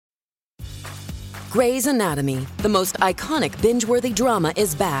Grey's Anatomy, the most iconic binge-worthy drama,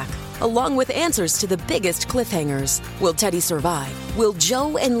 is back, along with answers to the biggest cliffhangers. Will Teddy survive? Will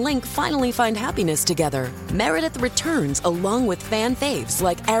Joe and Link finally find happiness together? Meredith returns along with fan faves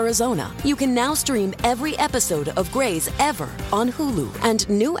like Arizona. You can now stream every episode of Grey's ever on Hulu, and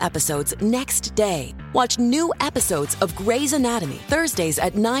new episodes next day. Watch new episodes of Grey's Anatomy Thursdays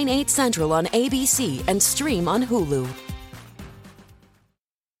at 9/8 Central on ABC and stream on Hulu.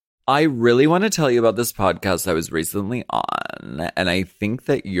 I really want to tell you about this podcast I was recently on, and I think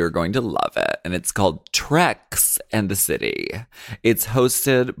that you're going to love it. And it's called Treks and the City. It's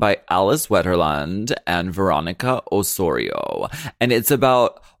hosted by Alice Wetterland and Veronica Osorio. And it's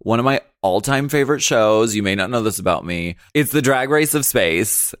about one of my all-time favorite shows. You may not know this about me. It's the Drag Race of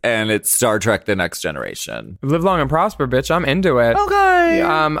Space, and it's Star Trek: The Next Generation. Live long and prosper, bitch. I'm into it. Okay.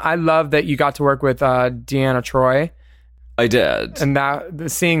 I love that you got to work with Deanna Troy. I did. And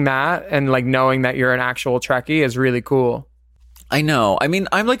seeing that and like knowing that you're an actual Trekkie is really cool. I know. I mean,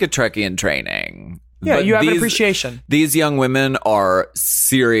 I'm like a Trekkie in training. Yeah, but you have an appreciation. These young women are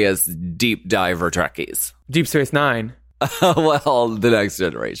serious deep diver Trekkies. Deep Space Nine. Well, The Next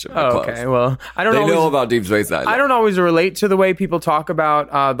Generation. Oh, okay. Well, They know about Deep Space Nine. I don't always relate to the way people talk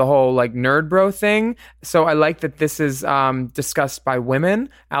about the whole like nerd bro thing. So I like that this is discussed by women.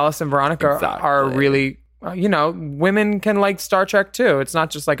 Alice and Veronica are really... women can like Star Trek too. It's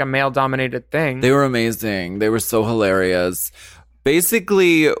not just like a male-dominated thing. They were amazing. They were so hilarious.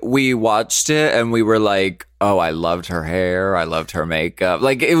 Basically, we watched it and we were like, oh, I loved her hair. I loved her makeup.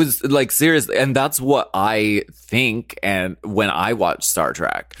 Like, it was like, seriously. And that's what I think. And when I watch Star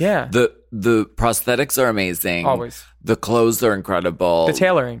Trek, yeah, the prosthetics are amazing. Always. The clothes are incredible. The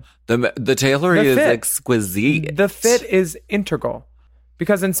tailoring. The tailoring is exquisite. The fit is integral.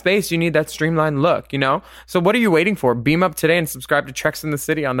 Because in space, you need that streamlined look, So what are you waiting for? Beam up today and subscribe to Treks in the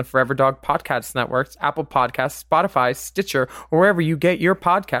City on the Forever Dog Podcast Networks, Apple Podcasts, Spotify, Stitcher, or wherever you get your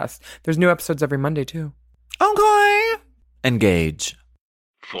podcasts. There's new episodes every Monday, too. Okay. Engage.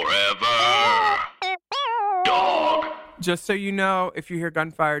 Forever Dog. Just so you know, if you hear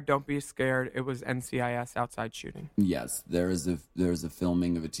gunfire, don't be scared. It was NCIS outside shooting. Yes, there is a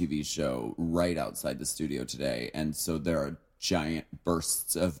filming of a TV show right outside the studio today. And so there are giant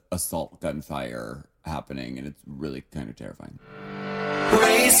bursts of assault gunfire happening, and it's really kind of terrifying.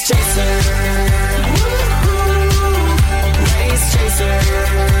 Race Chaser, woo-hoo. Race Chaser,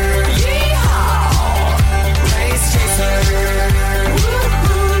 yeehaw. Race Chaser,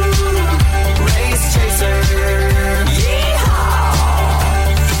 woo-hoo. Race Chaser, yeehaw.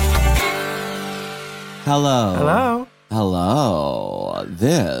 Hello.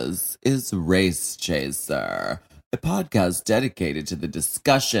 This is Race Chaser, a podcast dedicated to the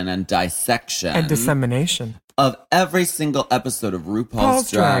discussion and dissection and dissemination of every single episode of RuPaul's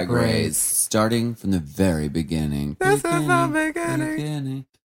Drag Race, starting from the very beginning. This is the beginning.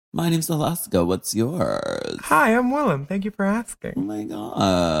 My name's Alaska. What's yours? Hi, I'm Willem. Thank you for asking. Oh my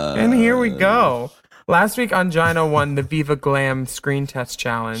god. And here we go. Last week, Angina won the Viva Glam Screen Test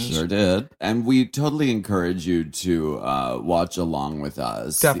Challenge. Sure did. And we totally encourage you to watch along with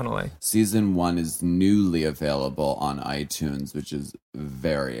us. Definitely. Season 1 is newly available on iTunes, which is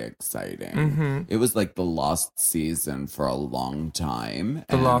very exciting. Mm-hmm. It was like the lost season for a long time.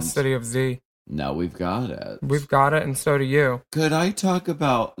 The Lost City of Z. Now we've got it. We've got it, and so do you. Could I talk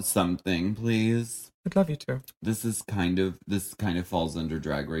about something, please? I'd love you to. This kind of falls under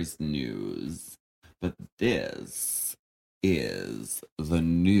Drag Race news. But this is the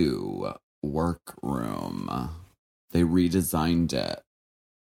new workroom. They redesigned it.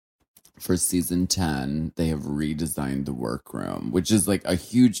 For season 10, they have redesigned the workroom, which is like a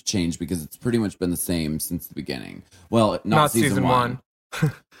huge change because it's pretty much been the same since the beginning. Well, not season 1.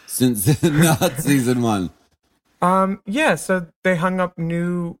 Since not season 1. Yeah, so they hung up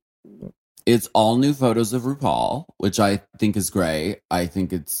new... It's all new photos of RuPaul, which I think is great. I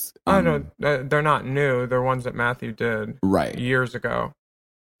think it's... they're not new. They're ones that Matthew did years ago.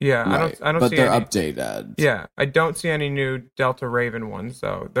 Yeah, right. I don't but see they're any, updated. Yeah, I don't see any new Delta Raven ones,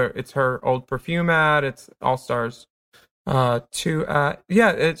 though. It's her old perfume ad. It's All Stars 2 ad.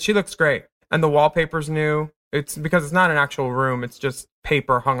 Yeah, she looks great. And the wallpaper's new. It's because it's not an actual room. It's just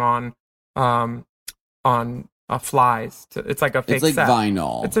paper hung on flies. It's like a fake set. It's like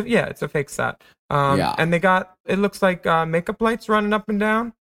vinyl. It's a fake set. And they got, it looks like makeup lights running up and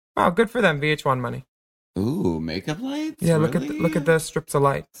down. Wow, good for them. VH1 money. Ooh, makeup lights? Yeah, really? look at the strips of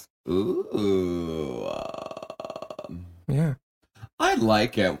lights. Ooh. Yeah. I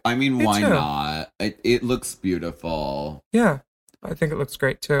like it. I mean, Me why too. not? It looks beautiful. Yeah, I think it looks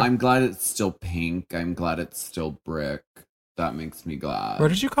great too. I'm glad it's still pink. I'm glad it's still brick. That makes me glad. What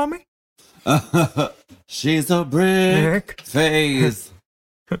did you call me? She's a brick Brick. face.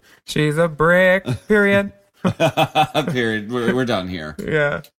 She's a brick. Period. Period. We're done here.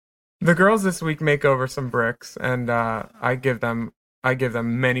 Yeah. The girls this week make over some bricks, and I give them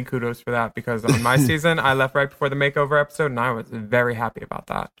many kudos for that, because on my season I left right before the makeover episode, and I was very happy about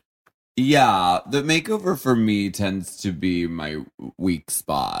that. Yeah, the makeover for me tends to be my weak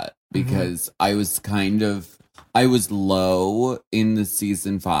spot, because I was low in the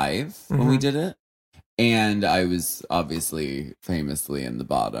season 5 when we did it. And I was obviously famously in the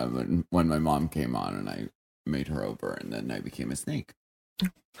bottom when my mom came on and I made her over, and then I became a snake.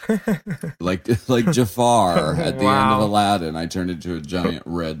 like Jafar at the end of Wow. Aladdin, I turned into a giant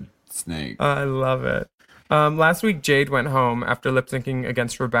red snake. I love it. Last week, Jade went home after lip syncing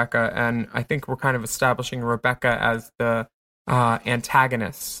against Rebecca, and I think we're kind of establishing Rebecca as the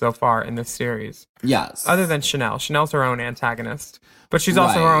antagonist so far in this series. Yes. Other than Chanel. Chanel's her own antagonist, but she's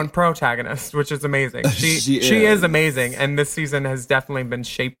also her Right. own protagonist, which is amazing. She She is is. amazing, and this season has definitely been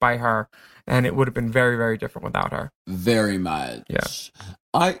shaped by her, and it would have been very, very different without her. Very much.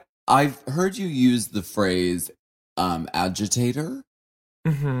 Yeah. I've heard you use the phrase agitator,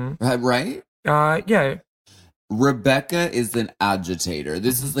 Mm-hmm. right? Yeah. Rebecca is an agitator.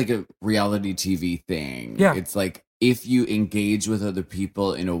 This is like a reality TV thing. Yeah. It's like if you engage with other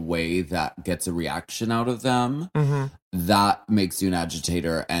people in a way that gets a reaction out of them, Mm-hmm. that makes you an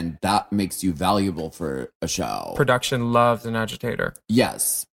agitator, and that makes you valuable for a show. Production loves an agitator.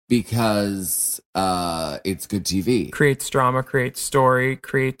 Yes, because it's good TV. Creates drama, creates story,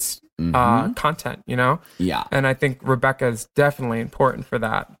 creates Mhm. content, you know? Yeah. And I think Rebecca is definitely important for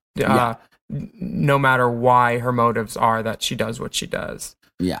that. Yeah. No matter why her motives are that she does what she does.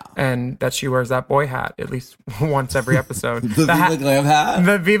 Yeah. And that she wears that boy hat at least once every episode. The The Viva Glam hat?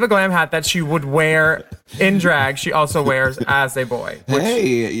 The Viva Glam hat that she would wear in drag, she also wears as a boy. Which,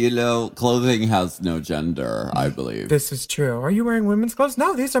 Hey, clothing has no gender, I believe. this is true. Are you wearing women's clothes?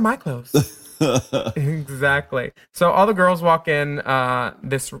 No, these are my clothes. Exactly. So all the girls walk in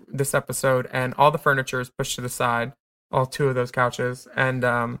this episode, and all the furniture is pushed to the side, all 2 of those couches,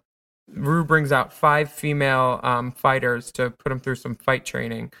 and Rue brings out 5 female fighters to put them through some fight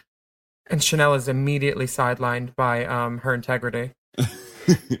training, and Chanel is immediately sidelined by her integrity,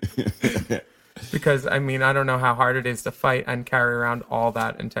 because I mean, I don't know how hard it is to fight and carry around all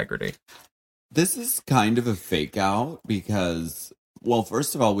that integrity. This is kind of a fake out because, well,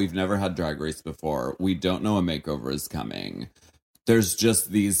 first of all, we've never had Drag Race before. We don't know a makeover is coming. There's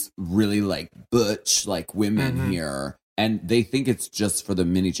just these really butch women here, and they think it's just for the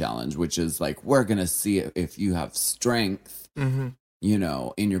mini challenge, which is we're gonna see if you have strength, in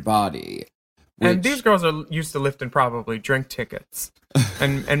your body. And Which- these girls are used to lifting probably drink tickets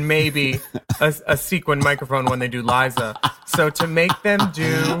and maybe a sequin microphone when they do Liza. So to make them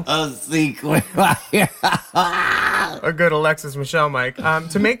do a sequin. a good Alexis Michelle mic,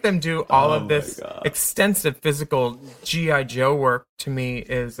 to make them do all of my this God. extensive physical G.I. Joe work, to me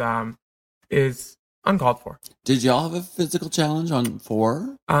is uncalled for. Did y'all have a physical challenge on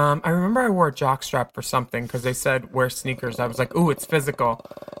 4? I remember I wore a jockstrap for something because they said wear sneakers. I was like, ooh, it's physical.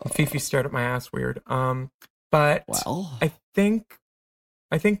 And Fifi stared at my ass weird. But Well, I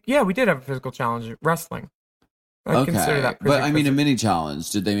think, yeah, we did have a physical challenge, wrestling. I consider that pretty but I mean, a physical. mini challenge.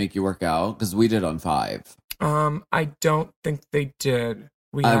 Did they make you work out? Because we did on 5. I don't think they did.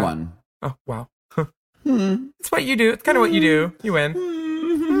 I won. Oh, wow. Hmm. It's what you do. It's kind of what you do. You win.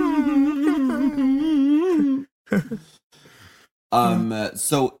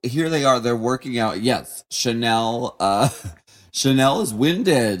 So here they are. They're working out. Yes, Chanel. Chanel is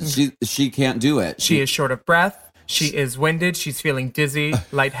winded. She can't do it. She is short of breath. She is winded. She's feeling dizzy,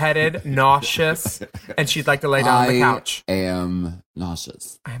 lightheaded, nauseous, and she'd like to lay down on the couch. I am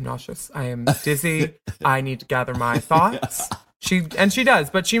nauseous. I am nauseous. I am dizzy. I need to gather my thoughts. She does,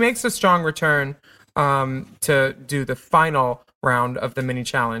 but she makes a strong return to do the final round of the mini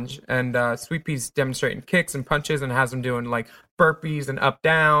challenge. And Sweet Pea's demonstrating kicks and punches and has them doing burpees and up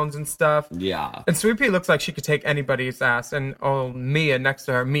downs and stuff. Yeah. And Sweet Pea looks like she could take anybody's ass. And Mia next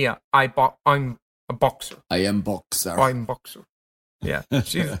to her, Mia, I'm a boxer. I am boxer. I'm a boxer. Yeah,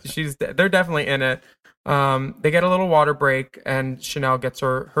 they're definitely in it. They get a little water break, and Chanel gets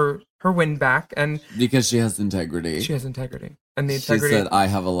her win back, and Because she has integrity. she has integrity. And the She integrity, said, I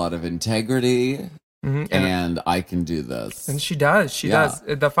have a lot of integrity Mhm, and I can do this. and she does. She Yeah.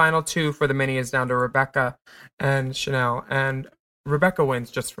 does. The final 2 for the mini is down to Rebecca and Chanel, and Rebecca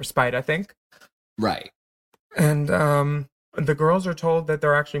wins just for spite, I think. Right. And the girls are told that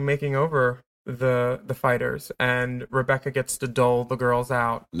they're actually making over the fighters, and Rebecca gets to dole the girls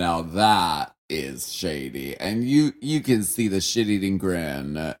out. Now that is shady, and you can see the shit-eating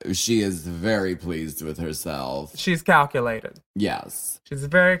grin. She is very pleased with herself. She's calculated. Yes. She's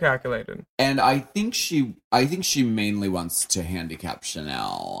very calculated. And I think she mainly wants to handicap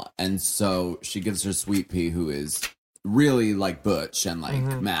Chanel, and so she gives her Sweet Pea, who is really like butch and like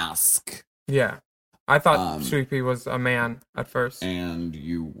mask. Yeah. I thought Sweet Pea was a man at first. And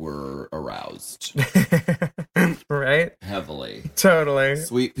you were aroused. Right? Heavily. Totally.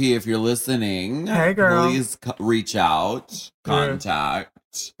 Sweet Pea, if you're listening, hey girl, please reach out,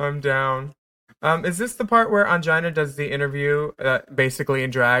 contact. I'm down. Is this the part where Angina does the interview basically in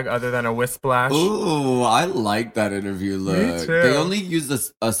drag other than a whisplash? Ooh, I like that interview look. Me too. They only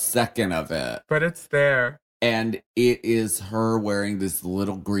use a second of it. But it's there. And it is her wearing this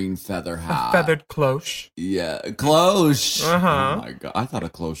little green feather hat. A feathered cloche. Yeah, cloche. Uh-huh. Oh my God. I thought a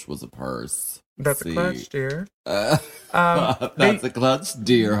cloche was a purse. That's a clutch, dear. That's a clutch,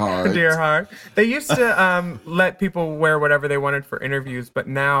 dear heart. Dear heart. They used to let people wear whatever they wanted for interviews, but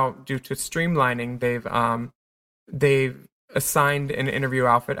now, due to streamlining, they've assigned an interview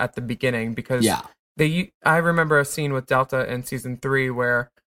outfit at the beginning because I remember a scene with Delta in season 3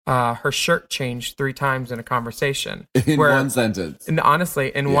 where her shirt changed 3 times in a conversation. In one sentence. And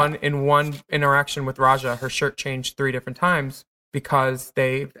honestly, in one interaction with Raja, her shirt changed 3 different times because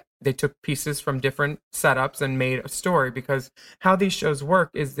they took pieces from different setups and made a story. Because how these shows work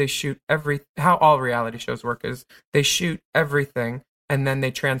is how all reality shows work is they shoot everything and then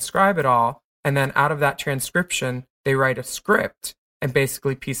they transcribe it all, and then out of that transcription they write a script and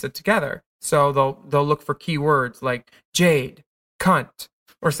basically piece it together. So they'll look for keywords like Jade, cunt,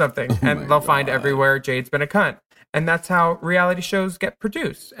 or something, and they'll find everywhere Jade's been a cunt. And that's how reality shows get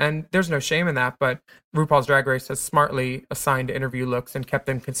produced. And there's no shame in that, but RuPaul's Drag Race has smartly assigned interview looks and kept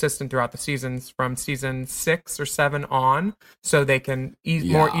them consistent throughout the seasons from season 6 or 7 on, so they can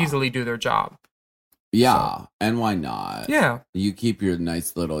more easily do their job. Yeah, and why not? Yeah. You keep your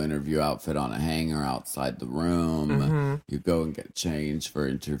nice little interview outfit on a hanger outside the room. Mm-hmm. You go and get changed for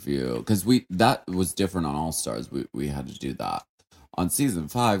interview. Because that was different on All Stars. We had to do that. On season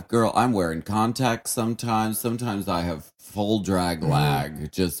 5, girl, I'm wearing contacts sometimes. Sometimes I have full drag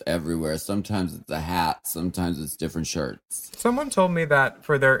lag just everywhere. Sometimes it's a hat. Sometimes it's different shirts. Someone told me that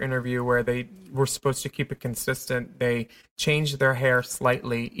for their interview where they were supposed to keep it consistent, they changed their hair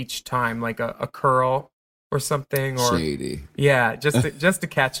slightly each time, like a curl or something. Or shady. Yeah, just to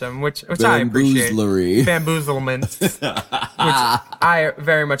catch them, which I appreciate. Bamboozlement. Which I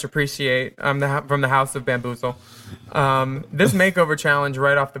very much appreciate. I'm from the house of Bamboozle. This makeover challenge,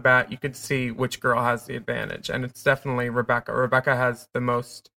 right off the bat, you could see which girl has the advantage, and it's definitely Rebecca. Rebecca has the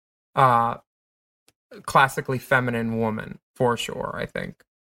most classically feminine woman, for sure, I think.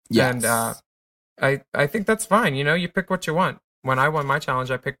 Yes. And I think that's fine. You know, you pick what you want. When I won my challenge,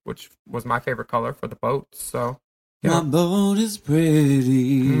 I picked which was my favorite color for the boat. So, yeah. My boat is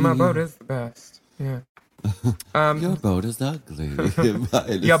pretty. My boat is the best. Yeah. Your boat is ugly.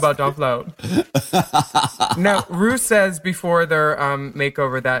 Your boat don't float. Now, Rue says before their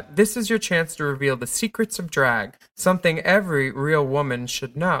makeover that this is your chance to reveal the secrets of drag, something every real woman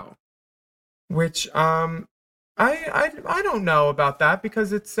should know. Which I don't know about that,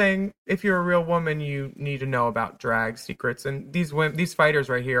 because it's saying if you're a real woman, you need to know about drag secrets, and these fighters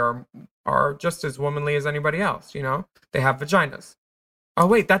right here are just as womanly as anybody else. You know, they have vaginas. Oh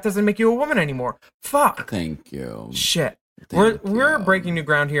wait, that doesn't make you a woman anymore. Fuck. Thank you. Shit. Thank We're you. breaking new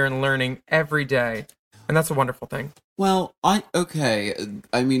ground here and learning every day, and that's a wonderful thing. Well, I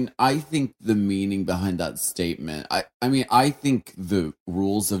mean, I think the meaning behind that statement. I think the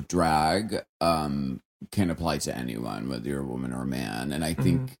rules of drag can apply to anyone, whether you're a woman or a man, and I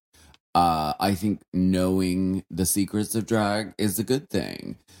think knowing the secrets of drag is a good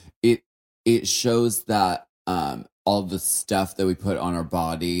thing. It shows that all the stuff that we put on our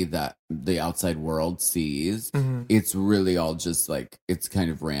body that the outside world sees, it's really all just like, it's kind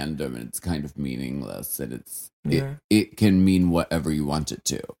of random and it's kind of meaningless, and it can mean whatever you want it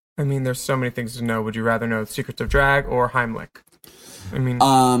to. I mean, there's so many things to know. Would you rather know the secrets of drag or Heimlich? I mean,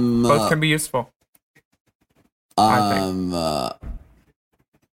 both can be useful. I think.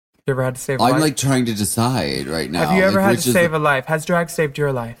 You ever had to save a life? I'm like trying to decide right now. Have you ever had to save a life? Has drag saved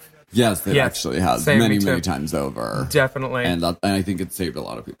your life? Yes, it actually has. Many times over. Definitely. And I think it saved a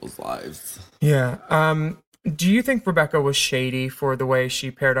lot of people's lives. Yeah. Do you think Rebecca was shady for the way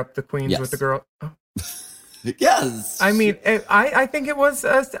she paired up the queens with the girl? Oh. Yes. I mean, I think it was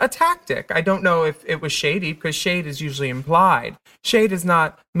a tactic. I don't know if it was shady, because shade is usually implied. Shade is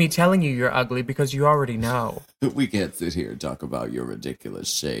not me telling you you're ugly because you already know. We can't sit here and talk about your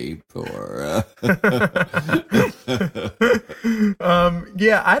ridiculous shape or...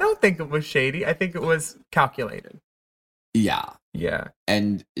 Yeah, I don't think it was shady. I think it was calculated. Yeah. Yeah.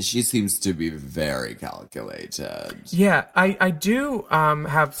 And she seems to be very calculated. Yeah, I do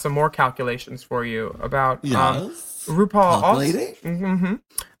have some more calculations for you about Yes. RuPaul. Calculating?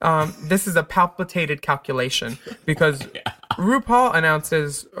 This is a palpitated calculation because RuPaul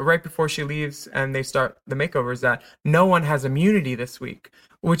announces right before she leaves and they start the makeovers that no one has immunity this week,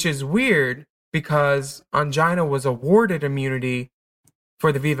 which is weird because Ongina was awarded immunity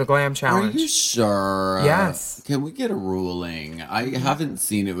for the Viva Glam challenge. Are you sure? Yes. Can we get a ruling? I haven't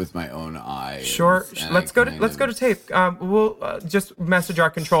seen it with my own eyes. Sure. and Let's go to tape. We'll just message our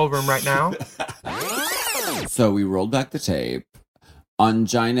control room right now. So we rolled back the tape.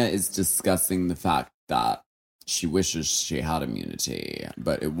 Ongina is discussing the fact that she wishes she had immunity,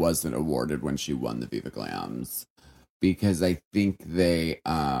 but it wasn't awarded when she won the Viva Glams because I think they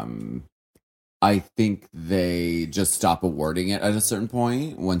just stop awarding it at a certain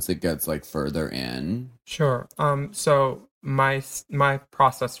point once it gets like further in. Sure. So my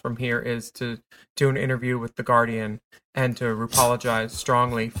process from here is to do an interview with The Guardian and to apologize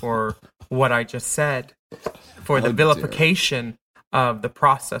strongly for what I just said, for the Oh, vilification of the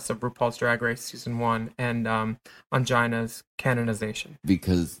process of RuPaul's Drag Race Season 1 and Ongina's canonization.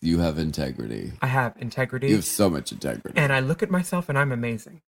 Because you have integrity. I have integrity. You have so much integrity. And I look at myself and I'm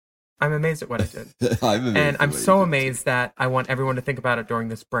amazing. I'm amazed at what I did. I'm amazed And at I'm what you so did. amazed that I want everyone to think about it during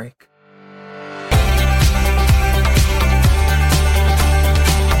this break.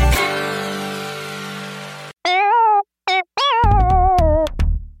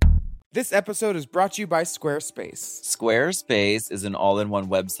 This episode is brought to you by Squarespace. Squarespace is an all-in-one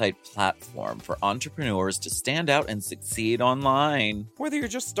website platform for entrepreneurs to stand out and succeed online. Whether you're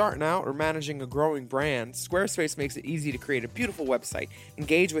just starting out or managing a growing brand, Squarespace makes it easy to create a beautiful website,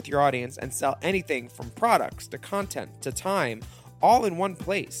 engage with your audience, and sell anything from products to content to time, all in one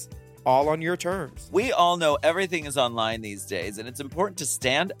place, all on your terms. We all know everything is online these days, and it's important to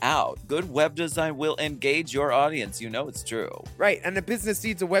stand out. Good web design will engage your audience. You know it's true. Right, and a business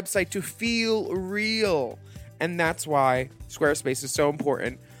needs a website to feel real. And that's why Squarespace is so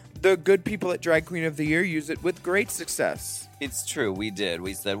important. The good people at Drag Queen of the Year use it with great success. It's true, we did.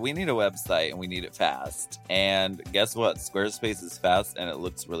 We said we need a website and we need it fast. And guess what? Squarespace is fast and it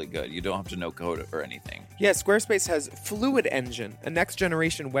looks really good. You don't have to know code or anything. Yeah, Squarespace has Fluid Engine, a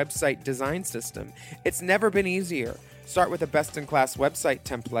next-generation website design system. It's never been easier. Start with a best-in-class website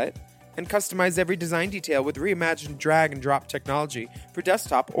template and customize every design detail with reimagined drag-and-drop technology for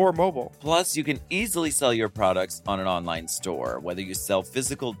desktop or mobile. Plus, you can easily sell your products on an online store. Whether you sell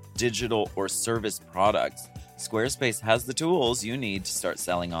physical, digital, or service products, Squarespace has the tools you need to start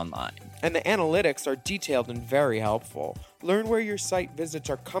selling online. And the analytics are detailed and very helpful. Learn where your site visits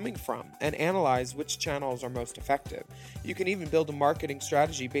are coming from and analyze which channels are most effective. You can even build a marketing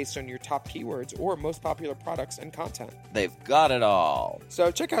strategy based on your top keywords or most popular products and content. They've got it all. So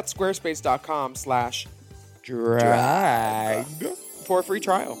check out squarespace.com/drag for a free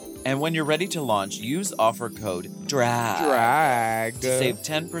trial. And when you're ready to launch, use offer code DRAG Drag. to save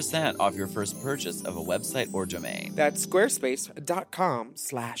 10% off your first purchase of a website or domain. That's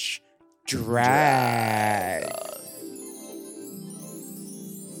squarespace.com/drag.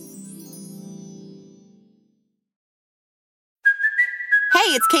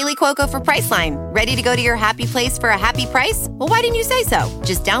 Hey, it's Kaylee Cuoco for Priceline. Ready to go to your happy place for a happy price? Well, why didn't you say so?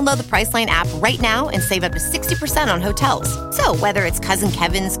 Just download the Priceline app right now and save up to 60% on hotels. So whether it's Cousin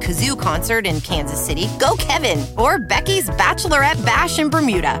Kevin's Kazoo Concert in Kansas City, go Kevin, or Becky's Bachelorette Bash in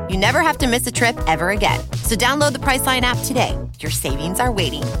Bermuda, you never have to miss a trip ever again. So download the Priceline app today. Your savings are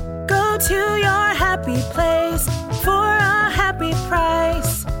waiting. Go to your happy place for a happy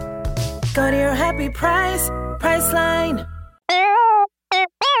price. Go to your happy price, Priceline.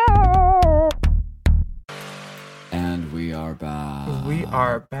 And we are back. We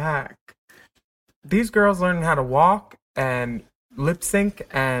are back. These girls learning how to walk and lip sync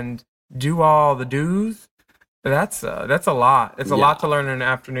and do all the do's. That's a lot. It's a lot to learn in an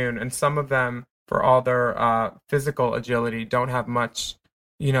afternoon. And some of them, for all their physical agility, don't have much,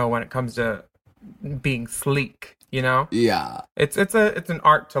 when it comes to being sleek, Yeah. It's an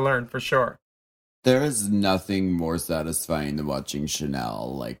art to learn for sure. There is nothing more satisfying than watching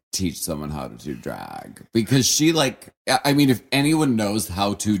Chanel, teach someone how to do drag. Because she, if anyone knows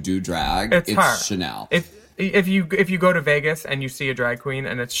how to do drag, it's her. Chanel. If if you go to Vegas and you see a drag queen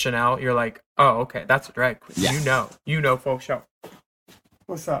and it's Chanel, you're like, oh, okay, that's a drag queen. Yeah. You know, folk show.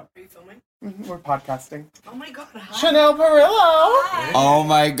 What's up? Are you filming? We're podcasting. Oh my god, hi. Chanel Perillo. Hi. Oh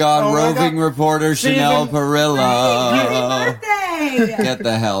my God, Oh my roving God. reporter Chanel Season- Perillo. Happy birthday! Get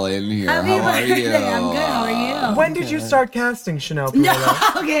the hell in here. Happy How are birthday. you? I'm good. How are you? When did you start casting Chanel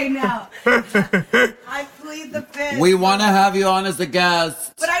Perillo? No, okay, no. I plead the fifth. We want to have you on as a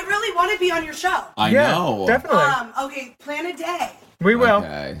guest. But I really want to be on your show. I Yeah, know. definitely. Okay, plan a day. We will.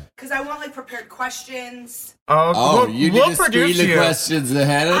 Okay. Because I want like prepared questions. Oh, we'll, you need we'll to screen produce the you. questions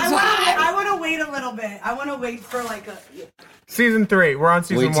ahead of time. I want to wait a little bit. I want to wait for like a Season 3. We're on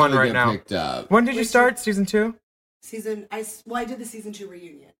season Wait till 1 you right get now. picked up. When did you start season 2? season. I did the season 2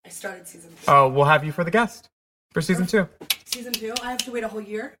 reunion. I started season 2. Oh, we'll have you for the guest for season 2. Season 2. I have to wait a whole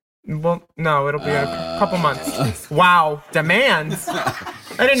year. Well, no, it'll be a couple months. Wow, demands. I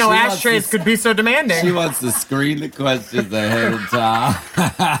didn't know She wants ashtrays to- could be so demanding. She wants to screen the questions ahead of time.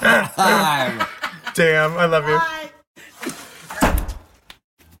 Damn, I love you. Bye.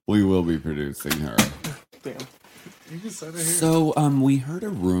 We will be producing her. Damn. So, we heard a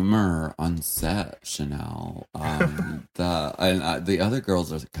rumor on set, Chanel. The other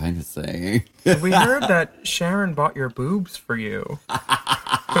girls are kind of saying. We heard that Sharon bought your boobs for you.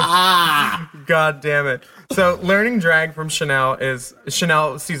 God damn it. So, learning drag from Chanel is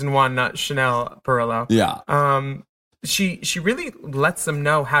Chanel season 1, not Chanel Perillo. Yeah. She really lets them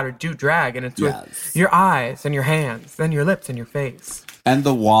know how to do drag, and it's with Yes. your eyes and your hands, then your lips and your face. And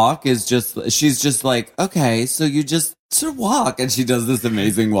the walk is she's just like, okay, so you just to walk. And she does this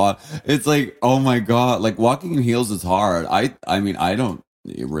amazing walk. It's like, oh my God, like walking in heels is hard. I mean, I don't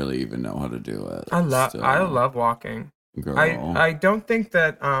really even know how to do it. I still. love walking. Girl. I don't think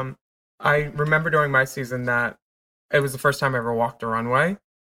that I remember during my season that it was the first time I ever walked a runway,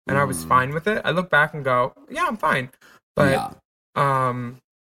 and I was fine with it. I look back and go, yeah, I'm fine. But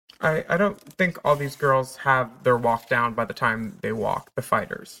I don't think all these girls have their walk down by the time they walk, the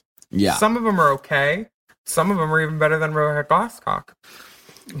fighters. Yeah. Some of them are okay. Some of them are even better than Rohit Glasscock.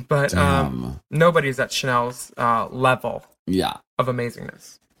 But nobody's at Chanel's level Yeah. of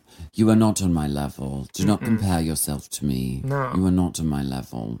amazingness. You are not on my level. Do not compare yourself to me. No. You are not on my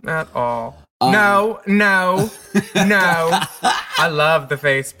level. At all. No. No. I love the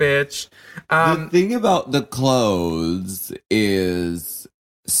face, bitch. The thing about the clothes is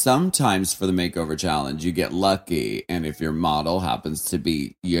sometimes for the makeover challenge, you get lucky. And if your model happens to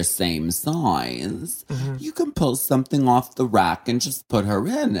be your same size, you can pull something off the rack and just put her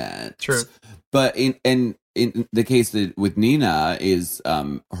in it. True. But in the case with Nina is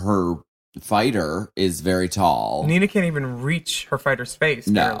her fighter is very tall. Nina can't even reach her fighter's face,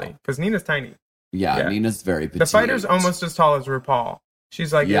 No. barely. Because Nina's tiny. Yeah, Nina's very petite. The fighter's almost as tall as RuPaul.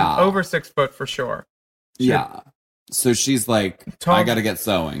 She's like over 6 foot for sure. Yeah. So she's like, Tall- I gotta get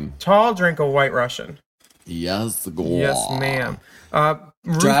sewing. Tall, drink a White Russian. Yes, girl. Yes, ma'am.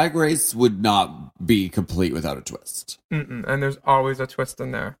 Drag Race would not be complete without a twist. And there's always a twist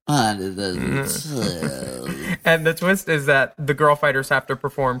in there. And And the twist is that the girl fighters have to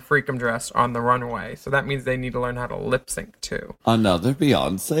perform Freakum Dress on the runway. So that means they need to learn how to lip sync too. Another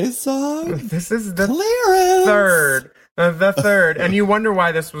Beyonce song. This is the Clearance. third. The third. And you wonder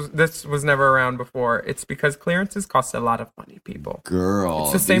why this was never around before. It's because clearances cost a lot of money, people. Girl.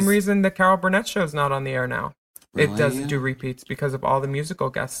 It's the same reason the Carol Burnett show's not on the air now. Really? It doesn't do repeats because of all the musical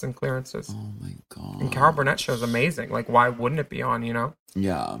guests and clearances. Oh my God. And Carol Burnett show's amazing. Like, why wouldn't it be on, you know?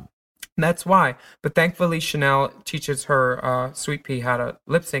 Yeah. That's why. But thankfully, Chanel teaches her Sweet Pea how to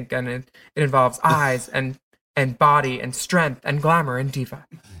lip sync, and it involves eyes and body and strength and glamour and diva.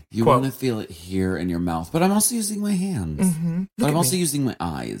 You Quote. want to feel it here in your mouth, but I'm also using my hands. But I'm also using my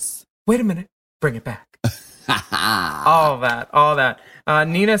eyes. Wait a minute. Bring it back. all that.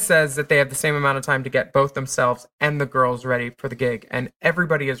 Nina says that they have the same amount of time to get both themselves and the girls ready for the gig, and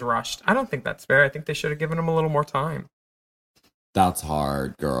everybody is rushed. I don't think that's fair. I think they should have given them a little more time. That's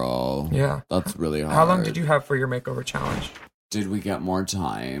hard, girl. Yeah. That's really hard. How long did you have for your makeover challenge? Did we get more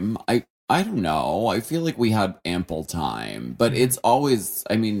time? I don't know. I feel like we had ample time, but Mm-hmm. it's always,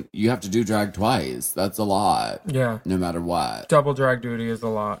 I mean, you have to do drag twice. That's a lot. Yeah. No matter what. Double drag duty is a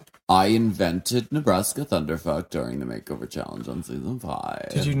lot. I invented Nebraska Thunderfuck during the makeover challenge on season 5.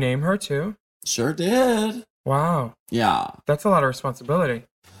 Did you name her too? Sure did. Wow. Yeah. That's a lot of responsibility.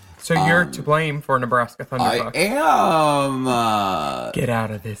 So you're to blame for Nebraska Thunderfuck. I am. Get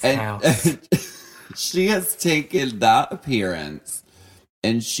out of this house. And she has taken that appearance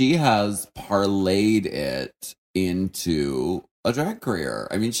and she has parlayed it into a drag career.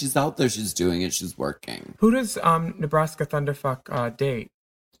 I mean, she's out there, she's doing it, she's working. Who does Nebraska Thunderfuck date?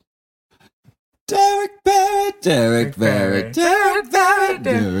 Derek Barry, Derek Barry, Derek Barry,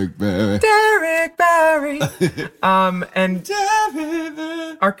 Derek Barry. Derek Barry. And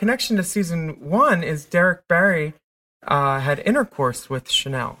our connection to season 1 is Derek Barry had intercourse with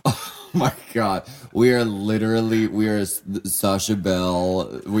Chanel. Oh my God. We are Sasha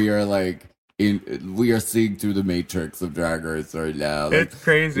Bell. We are seeing through the matrix of Drag Race right now. Like, It's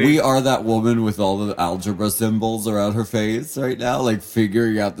crazy. We are that woman with all the algebra symbols around her face right now, like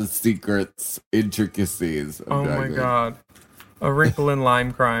figuring out the secrets, intricacies of Oh Drag my Race. God. A wrinkle in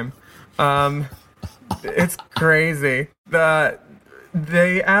lime crime. It's crazy.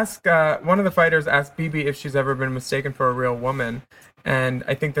 They ask, one of the fighters asked BB if she's ever been mistaken for a real woman. And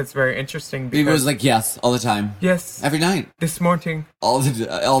I think that's very interesting. He was like, yes, all the time. Yes. Every night. This morning, All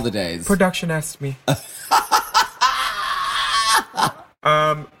the days. production asked me.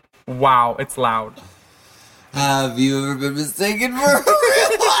 Wow, it's loud. Have you ever been mistaken for a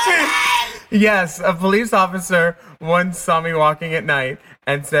real one? Yes, a police officer once saw me walking at night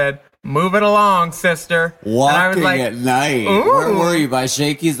and said, "Move it along, sister." And I was Walking like, at night. Ooh. Where were you? By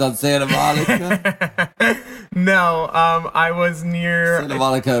Shakey's on Santa Monica? no, I was near. Santa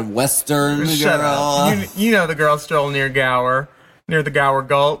Monica Western Shut girl. up. You know the girl stroll near Gower, near the Gower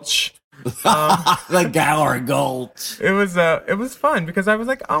Gulch. The Gower Gulch. It was fun because I was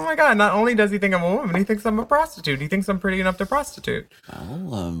like, oh my God, not only does he think I'm a woman, he thinks I'm a prostitute. He thinks I'm pretty enough to prostitute.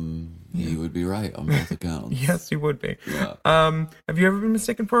 Well, you would be right on both accounts. Yes, he would be. Yeah. Have you ever been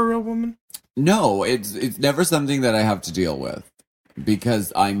mistaken for a real woman? No, it's never something that I have to deal with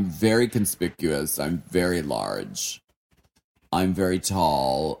because I'm very conspicuous. I'm very large. I'm very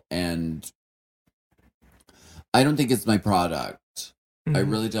tall, and I don't think it's my product. I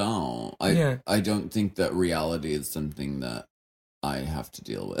really don't. I don't think that reality is something that I have to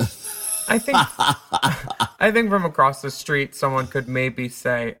deal with. I think from across the street, someone could maybe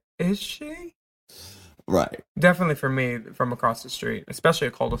say, "Is she?" Right. Definitely for me, from across the street, especially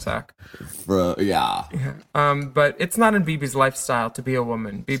a cul-de-sac. Yeah. But it's not in BB's lifestyle to be a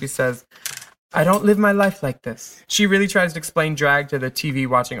woman. BB says, "I don't live my life like this." She really tries to explain drag to the TV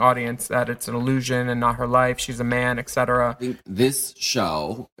watching audience that it's an illusion and not her life. She's a man, etc. I think this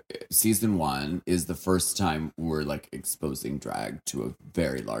show, season 1, is the first time we're like exposing drag to a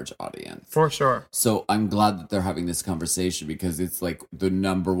very large audience. For sure. So I'm glad that they're having this conversation because it's like the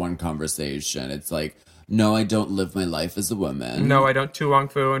number one conversation. It's like, no, I don't live my life as a woman. No, I don't tu wong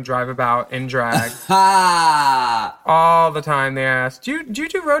fu and drive about in drag. Ha! All the time they ask, do you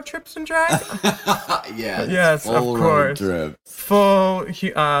do road trips in drag? Yes. Yes, of full road course. trip. Full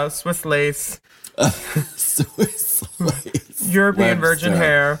Swiss lace, Swiss lace. European virgin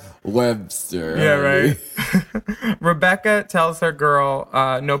hair. Webster. Yeah, right. Rebecca tells her girl,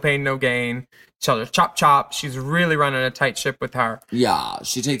 no pain, no gain. Tells her, chop, chop. She's really running a tight ship with her. Yeah,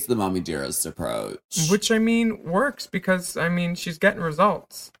 she takes the mommy dearest approach. Which, I mean, works because, I mean, she's getting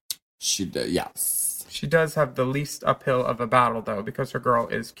results. She did, yes. She does have the least uphill of a battle, though, because her girl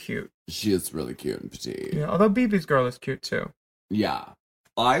is cute. She is really cute and petite. Yeah, although BB's girl is cute, too. Yeah.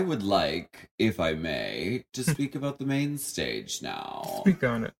 I would like, if I may, to speak about the main stage now. Speak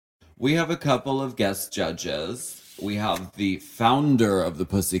on it. We have a couple of guest judges. We have the founder of the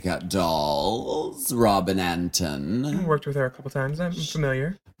Pussycat Dolls, Robin Anton. I worked with her a couple times. I'm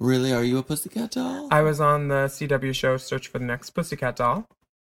familiar. Really? Are you a Pussycat Doll? I was on the CW show Search for the Next Pussycat Doll.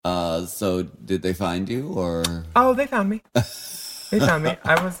 So did they find you, or? Oh, they found me. They found me.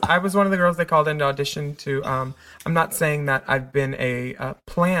 I was one of the girls they called in to audition to. I'm not saying that I've been a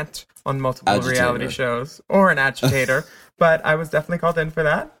plant on multiple reality shows or an agitator, but I was definitely called in for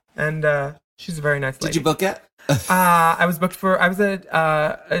that. And she's a very nice lady. Did you book it? I was booked for. I was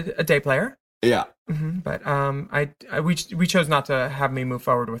a day player. Yeah. But we chose not to have me move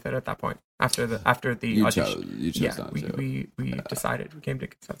forward with it at that point. After the audition. You chose not to. We decided. We came to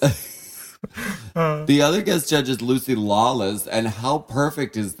consensus. The other guest judge is Lucy Lawless, and how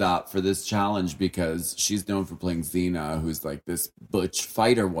perfect is that for this challenge, because she's known for playing Xena, who's like this butch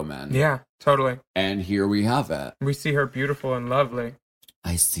fighter woman. Yeah, totally. And here we have it. We see her beautiful and lovely.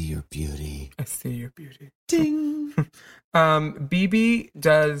 I see your beauty. I see your beauty. Ding. BB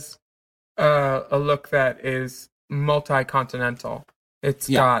does a look that is multi-continental. It's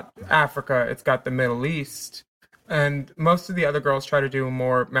got Africa, it's got the Middle East, and most of the other girls try to do a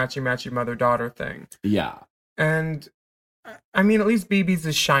more matchy-matchy mother-daughter thing. Yeah. And, I mean, at least BB's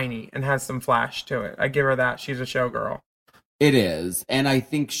is shiny and has some flash to it. I give her that. She's a showgirl. It is. And I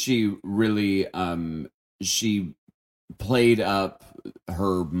think she really, she played up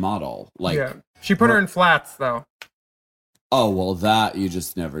her model. Like, yeah. She put her in flats, though. Oh, well, that you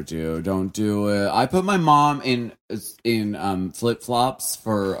just never do. Don't do it. I put my mom in flip-flops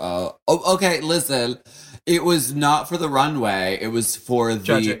for okay, listen. It was not for the runway. It was for the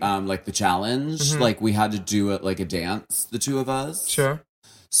Judging. like the challenge. Like we had to do it like a dance, the two of us. Sure.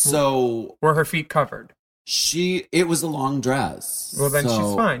 So Were her feet covered? it was a long dress. Well, then she's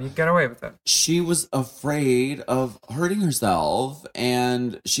So fine. You get away with it. she was afraid of hurting herself,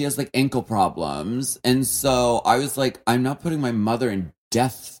 and she has like ankle problems. And so I was like, I'm not putting my mother in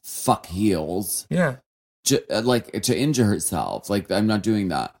death fuck heels Yeah. to injure herself. Like, I'm not doing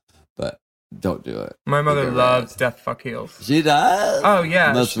that. But don't do it. My mother You're loves right. death fuck heels. She does? Oh,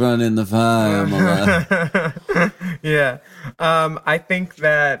 yeah. Let's run in the fire, mother. Yeah. I think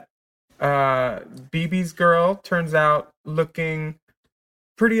that BB's girl turns out looking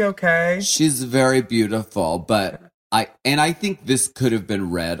pretty okay. She's very beautiful, but I think this could have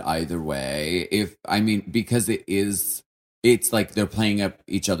been read either way. Because it's like they're playing up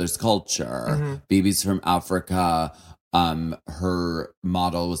each other's culture. BB's from Africa. Her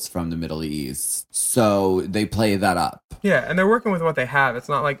model was from the Middle East. So they play that up. Yeah, and they're working with what they have. It's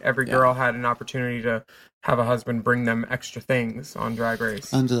not like every girl had an opportunity to have a husband bring them extra things on Drag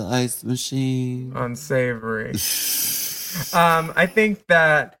Race. Under the ice machine. Unsavory. I think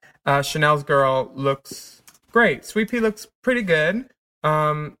that Chanel's girl looks great. Sweet Pea looks pretty good.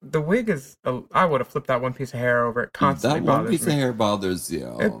 The wig is... I would have flipped that one piece of hair over. It constantly That bothers one piece me. of hair bothers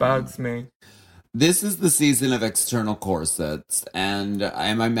you. It bugs me. This is the season of external corsets, and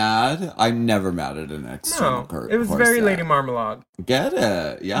am I mad? I'm never mad at an external corset. It was very Lady Marmalade. Get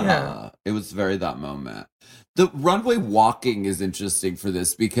it? Yeah. It was very that moment. The runway walking is interesting for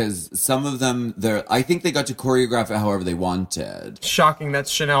this because some of them, I think they got to choreograph it however they wanted. Shocking that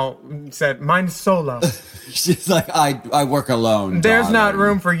Chanel said, mine's solo. She's like, I work alone. There's not darling."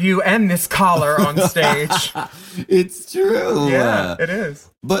 room for you and this collar on stage. It's true. Yeah, it is.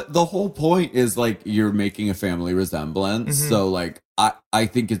 But the whole point is like you're making a family resemblance. So like I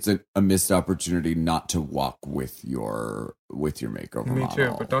think it's a missed opportunity not to walk with your makeover Me model.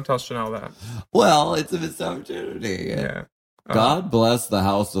 too, but don't tell Chanel that. Well, it's a missed opportunity. Yeah. God bless the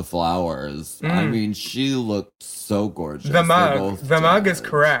House of Flowers. I mean, she looked so gorgeous. The They mug. both The mug is did.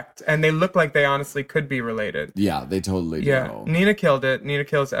 correct. And they look like they honestly could be related. Yeah, they totally Yeah. do. Nina killed it. Nina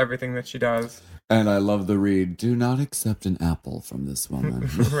kills everything that she does. And I love the read. Do not accept an apple from this woman.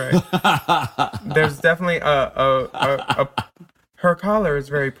 Right. There's definitely her collar is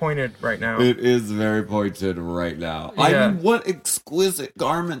very pointed right now. It is very pointed right now. Yeah. I mean, what exquisite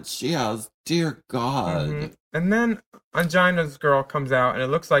garments she has. Dear God. And then Angina's girl comes out, and it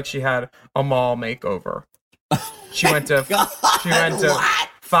looks like she had a mall makeover. She went to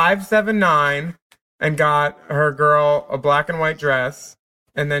 579 and got her girl a black and white dress,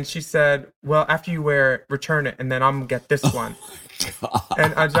 and then she said, "Well, after you wear it, return it, and then I'm gonna get this one."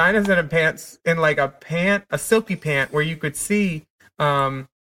 And Angina's in a silky pant where you could see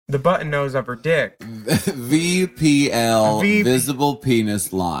the button nose of her dick. VPL, visible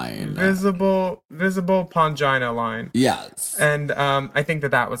penis line. Visible pangina line. Yes. And I think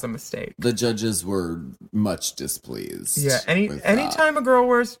that was a mistake. The judges were much displeased. Yeah, with that. anytime a girl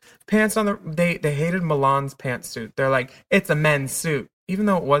wears pants on they hated Milan's pantsuit. They're like, it's a men's suit. Even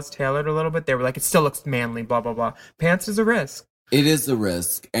though it was tailored a little bit, they were like, it still looks manly, blah, blah, blah. Pants is a risk. It is a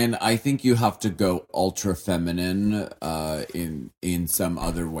risk, and I think you have to go ultra feminine in some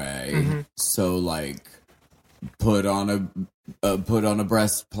other way. So like put on a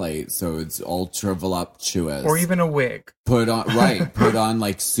breastplate so it's ultra voluptuous, Or even a wig. put on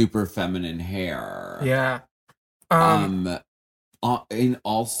like super feminine hair. Yeah. In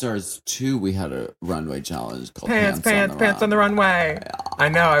All Stars 2, we had a runway challenge called Pants on the runway. I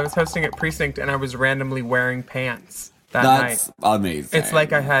know. I was hosting at Precinct, and I was randomly wearing pants that That's night. amazing. It's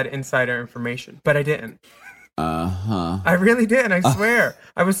like I had insider information, but I didn't. I really didn't, I swear.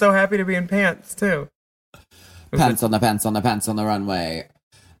 I was so happy to be in pants, too. Pants on the runway.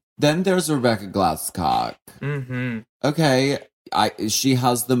 Then there's Rebecca Glasscock. Okay, she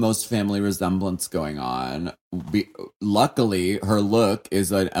has the most family resemblance going on. Luckily, her look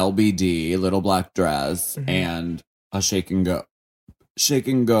is an LBD, little black dress, and a shake and go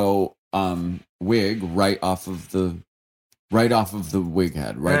wig right off of the wig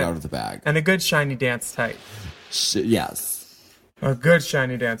head, right out of the bag. And a good shiny dance tight. Yes. A good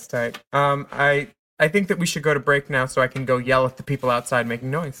shiny dance tight. I think that we should go to break now so I can go yell at the people outside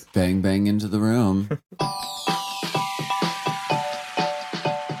making noise. Bang, bang into the room.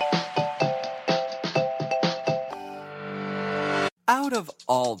 Out of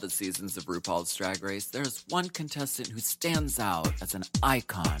all the seasons of RuPaul's Drag Race, there's one contestant who stands out as an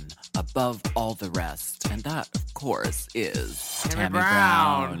icon above all the rest. And that, of course, is Tammy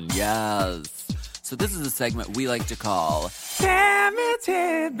Brown. Yes. So this is a segment we like to call Tammy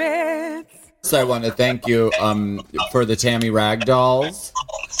Tidbits. So I want to thank you for the Tammy Rag dolls.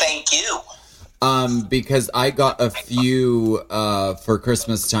 Thank you. Because I got a few for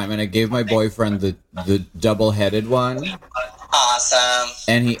Christmas time, and I gave my boyfriend the double-headed one. Awesome.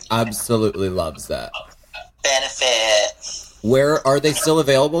 And he absolutely loves that. Benefit. Where are they still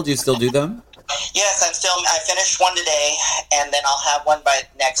available? Do you still do them? Yes, I finished one today, and then I'll have one by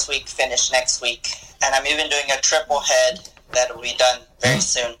next week, finish next week. And I'm even doing a triple head that'll be done very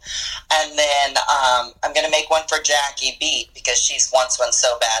soon. And then I'm going to make one for Jackie Beat, because she wants one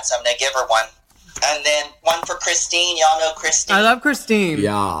so bad, so I'm going to give her one. And then one for Christine. Y'all know Christine? I love Christine.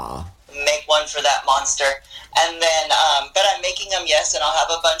 Yeah. Make one for that monster. And then, but I'm making them, yes, and I'll have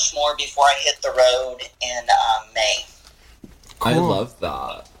a bunch more before I hit the road in May. I love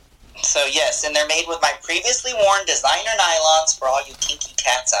that. So, yes, and they're made with my previously worn designer nylons for all you kinky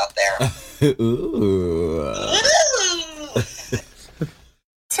cats out there. Ooh.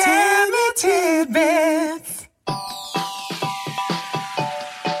 Tammy Tidbits.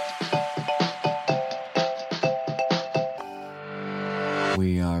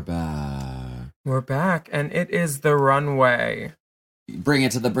 We are back. We're back, and it is the runway. Bring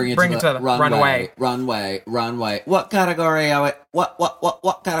it to the runway. Runway. What category are we?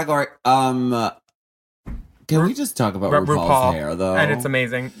 What category? Can we just talk about RuPaul's hair, though? And it's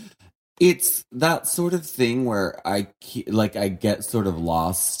amazing. It's that sort of thing where I get sort of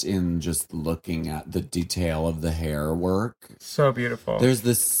lost in just looking at the detail of the hair work. So beautiful. There's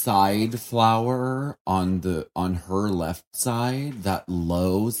this side flower on her left side, that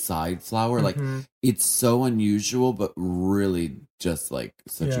low side flower. Like, it's so unusual, but really just like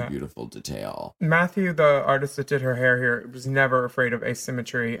such a beautiful detail. Matthew, the artist that did her hair here, was never afraid of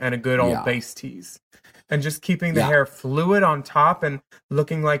asymmetry and a good old base tease. And just keeping the hair fluid on top and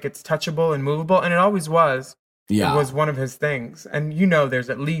looking like it's touchable and movable. And it always was. Yeah. It was one of his things. And there's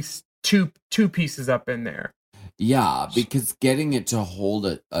at least two pieces up in there. Yeah, because getting it to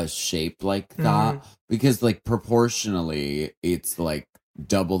hold a shape like that, because like proportionally, it's like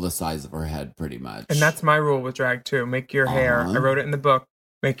double the size of her head pretty much. And that's my rule with drag too. Make your hair, I wrote it in the book,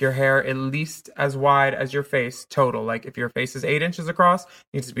 make your hair at least as wide as your face total. Like if your face is 8 inches across, it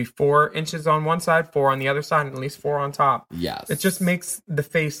needs to be 4 inches on one side, 4 on the other side, and at least 4 on top. Yes. It just makes the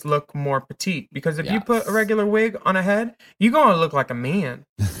face look more petite. Because if you put a regular wig on a head, you're going to look like a man.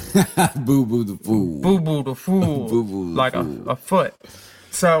 Boo-boo the fool. Boo-boo the fool. Boo-boo the like fool. A foot.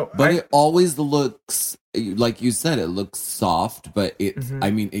 So, but it always looks, like you said, it looks soft, but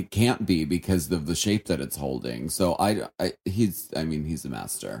it can't be because of the shape that it's holding. So he's a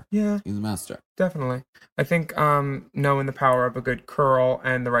master. Yeah. He's a master. Definitely. I think knowing the power of a good curl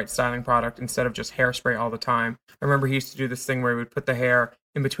and the right styling product instead of just hairspray all the time. I remember he used to do this thing where he would put the hair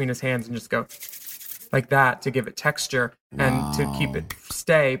in between his hands and just go like that to give it texture and to keep it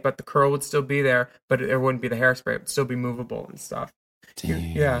stay, but the curl would still be there, but it wouldn't be the hairspray. It would still be movable and stuff.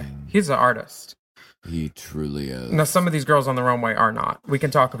 Dang. Yeah, he's an artist. He truly is. Now, some of these girls on the runway are not. We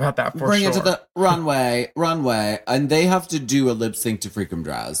can talk about that for Bring sure. it to the runway, and they have to do a lip sync to Freakum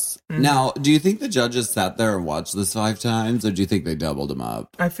Dress. Now, do you think the judges sat there and watched this 5 times, or do you think they doubled them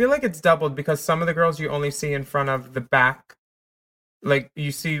up? I feel like it's doubled because some of the girls you only see in front of the back. Like,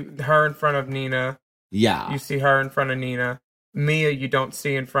 you see her in front of Nina. Yeah. You see her in front of Nina. Mia, you don't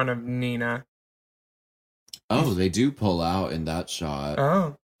see in front of Nina. Oh, they do pull out in that shot.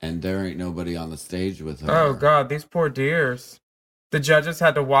 Oh. And there ain't nobody on the stage with her. Oh, God, these poor dears. The judges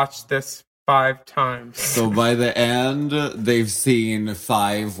had to watch this 5 times. So by the end, they've seen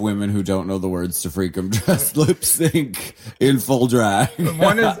 5 women who don't know the words to Freakum Dress lip sync in full drag.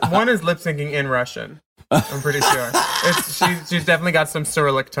 One is lip syncing in Russian. I'm pretty sure. She's definitely got some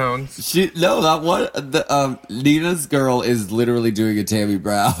Cyrillic tones. Nina's girl is literally doing a Tammy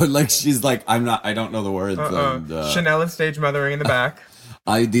Brown. Like, she's like, I don't know the words. And, Chanel is stage mothering in the back.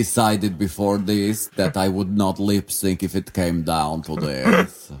 I decided before this that I would not lip sync if it came down to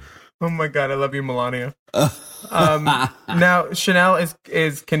this. Oh my God, I love you, Melania. Now, Chanel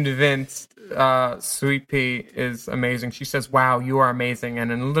is convinced Sweet Pea is amazing. She says, wow, you are amazing.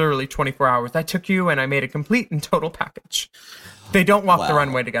 And in literally 24 hours, I took you and I made a complete and total package. They don't walk the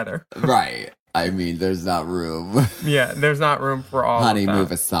runway together. Right. I mean, there's not room. Yeah, there's not room for all Honey, of that.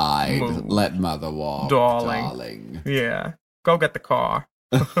 move aside. Move. Let mother walk, darling. Yeah. Go get the car.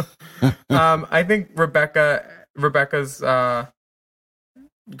 I think Rebecca's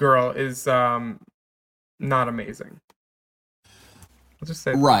girl is not amazing. I'll just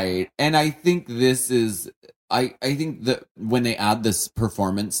say Right. And I think this is I think that when they add this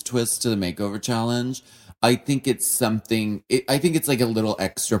performance twist to the makeover challenge, I think it's something I think it's like a little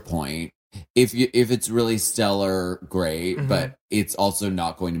extra point. If it's really stellar, great, but it's also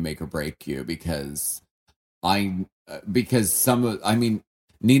not going to make or break you because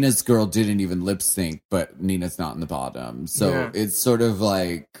Nina's girl didn't even lip sync, but Nina's not in the bottom. So it's sort of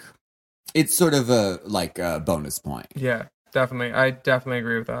like a bonus point. Yeah, definitely. I definitely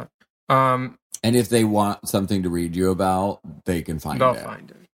agree with that. And if they want something to read you about, they can find They'll it.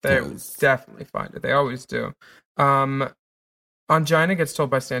 find it. They'll definitely find it. They always do. Angina gets told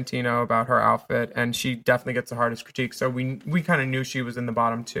by Santino about her outfit, and she definitely gets the hardest critique. So we kind of knew she was in the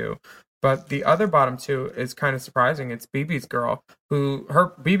bottom two. But the other bottom two is kind of surprising. It's BB's girl,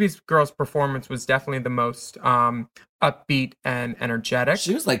 BB's girl's performance was definitely the most upbeat and energetic.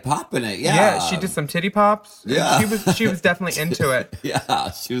 She was like popping it, yeah. Yeah, she did some titty pops. Yeah. She was definitely into it. Yeah,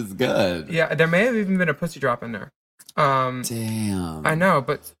 she was good. Yeah, there may have even been a pussy drop in there. Damn. I know,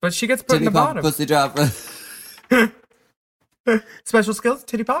 but she gets put in the pop, bottom. Pussy drop. Special skills,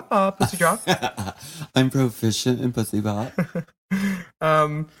 titty pop, pussy drop. I'm proficient in pussy pop.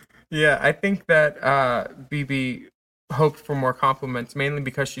 Yeah, I think that BB hoped for more compliments, mainly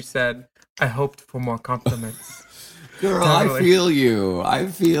because she said, I hoped for more compliments. Girl, totally. I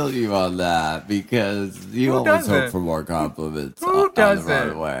feel you on that, because you always hope for more compliments. Who doesn't? On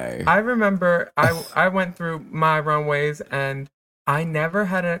the runway. I remember I went through my runways, and I never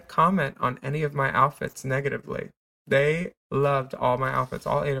had a comment on any of my outfits negatively. They loved all my outfits,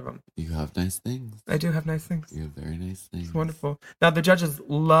 all 8 of them. You have nice things. I do have nice things. You have very nice things. It's wonderful. Now, the judges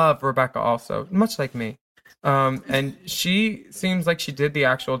love Rebecca also, much like me. And she seems like she did the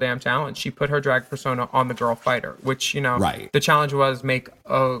actual damn challenge. She put her drag persona on the girl fighter, which, right. The challenge was make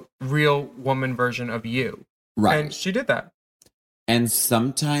a real woman version of you. Right. And she did that. And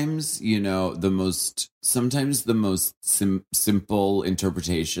sometimes, the most simple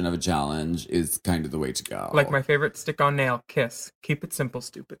interpretation of a challenge is kind of the way to go. Like my favorite stick-on nail, Kiss. Keep it simple,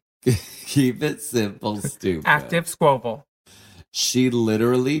 stupid. Keep it simple, stupid. Active squoval. She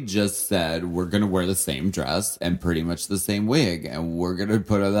literally just said, we're going to wear the same dress and pretty much the same wig, and we're going to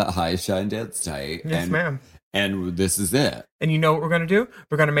put on that high shine dance tight. Yes, ma'am. And this is it. And you know what we're going to do?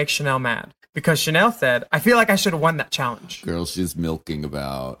 We're going to make Chanel mad. Because Chanel said, I feel like I should have won that challenge. Girl, she's milking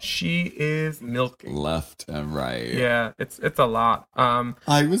about. She is milking. Left and right. Yeah, it's a lot.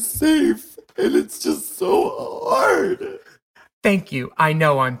 I was safe, and it's just so hard. Thank you. I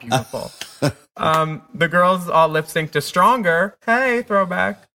know I'm beautiful. The girls all lip sync to Stronger. Hey,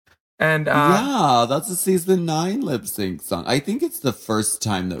 throwback. And yeah, that's a season 9 lip sync song. I think it's the first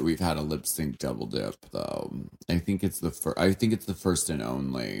time that we've had a lip sync double dip, though. I think it's the first and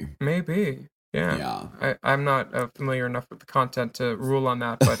only. Maybe. Yeah. I'm not familiar enough with the content to rule on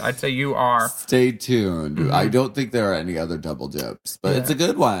that, but I'd say you are. Stay tuned. Mm-hmm. I don't think there are any other double dips, but it's a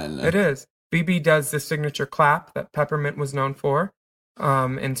good one. It is. BB does the signature clap that Peppermint was known for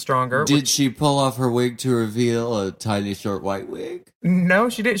in Stronger. Did she pull off her wig to reveal a tiny short white wig? No,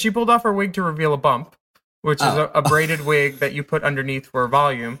 she didn't. She pulled off her wig to reveal a bump, which is a braided wig that you put underneath for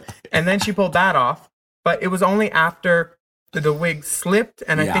volume. And then she pulled that off. But it was only after the wig slipped,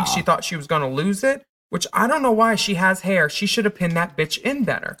 and I think she thought she was going to lose it, which I don't know why. She has hair. She should have pinned that bitch in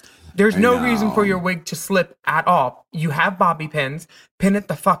better. There's no reason for your wig to slip at all. You have bobby pins. Pin it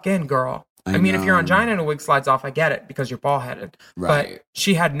the fuck in, girl. I mean, if your angina and a wig slides off, I get it because you're ball-headed. Right. But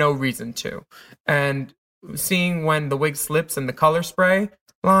she had no reason to. And seeing when the wig slips and the color spray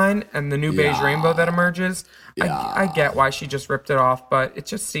line and the new beige rainbow that emerges, I get why she just ripped it off, but it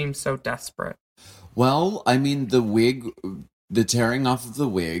just seems so desperate. Well, I mean, the tearing off of the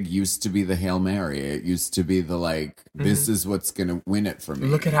wig used to be the Hail Mary. It used to be the this is what's going to win it for me.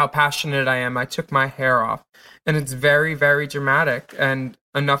 Look at how passionate I am. I took my hair off. And it's very, very dramatic. And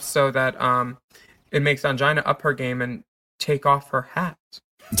enough so that it makes Angina up her game and take off her hat.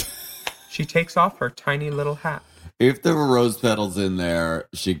 She takes off her tiny little hat. If there were rose petals in there,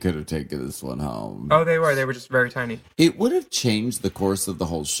 she could have taken this one home. Oh, they were. They were just very tiny. It would have changed the course of the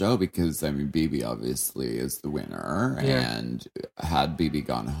whole show because, I mean, BB obviously is the winner. Yeah. And had BB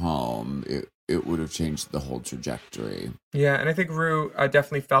gone home, it would have changed the whole trajectory. Yeah, and I think Rue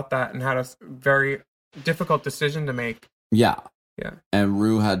definitely felt that and had a very difficult decision to make. Yeah. Yeah. And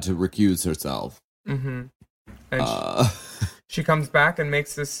Rue had to recuse herself. Mm-hmm. And she comes back and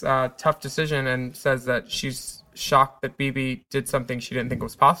makes this tough decision and says that she's shocked that BB did something she didn't think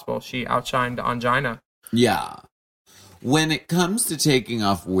was possible. She outshined Angina. Yeah. When it comes to taking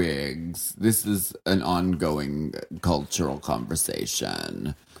off wigs, this is an ongoing cultural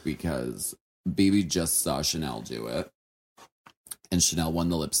conversation because BB just saw Chanel do it. And Chanel won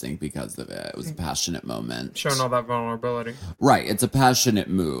the lip sync because of it. It was a passionate moment. Showing all that vulnerability. Right. It's a passionate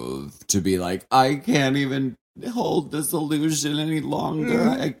move to be like, I can't even hold this illusion any longer.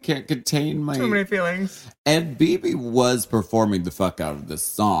 I can't contain my... Too many feelings. And BB was performing the fuck out of this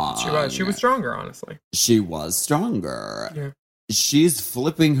song. She was stronger, honestly. She was stronger. Yeah. She's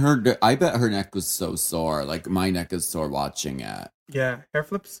flipping her... I bet her neck was so sore. Like, my neck is sore watching it. Yeah. Hair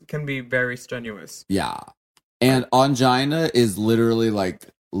flips can be very strenuous. Yeah. And Angina is literally like...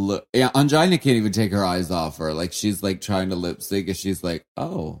 Angina can't even take her eyes off her. Like, she's like trying to lip sync and she's like,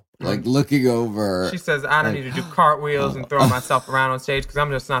 oh... Like looking over. She says, I don't need to do cartwheels and throw myself around on stage because I'm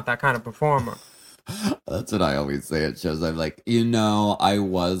just not that kind of performer. That's what I always say at shows. I'm like, I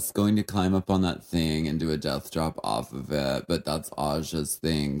was going to climb up on that thing and do a death drop off of it, but that's Aja's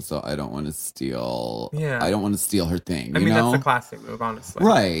thing, so I don't want to steal. Yeah. I don't want to steal her thing. I mean, that's the classic move, honestly.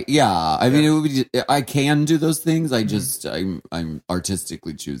 Right? Yeah. I mean, it would be. I can do those things. I just, I'm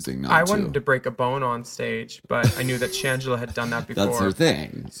artistically choosing not to. I wanted to break a bone on stage, but I knew that Shangela had done that before. That's her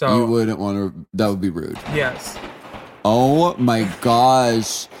thing. So you wouldn't want to. That would be rude. Yes. Oh my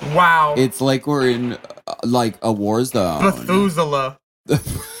gosh. Wow. It's like we're in like a war zone. Methuselah.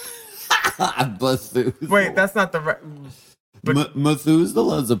 Methuselah. Wait, that's not the right...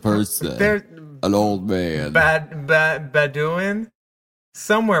 Methuselah's a person. An old man. Bedouin?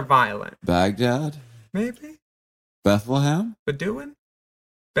 Somewhere violent. Baghdad? Maybe? Bethlehem? Bedouin?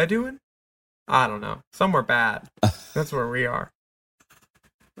 I don't know. Somewhere bad. That's where we are.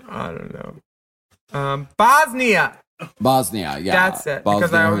 I don't know. Bosnia, yeah. That's it. Bosnia,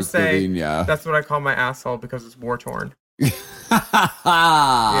 because I always say yeah. That's what I call my asshole because it's war torn.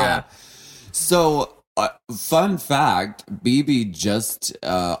 Yeah. So, fun fact: BB just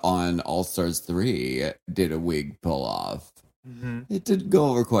on All Stars 3 did a wig pull off. Mm-hmm. It didn't go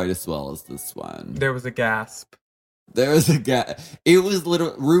over quite as well as this one. There was a gasp. It was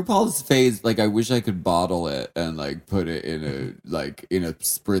literally RuPaul's face. Like, I wish I could bottle it and like put it in a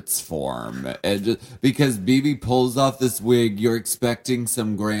spritz form, and just because BB pulls off this wig, you're expecting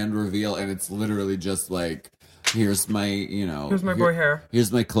some grand reveal, and it's literally just like, here's my, here's my boy hair.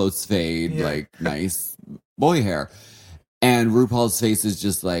 Here's my close fade, like nice boy hair, and RuPaul's face is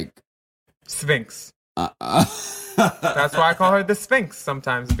just like Sphinx. That's why I call her the Sphinx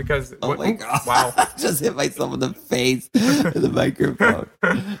sometimes, because... Oh my God. Wow. Just hit myself in the face with the microphone.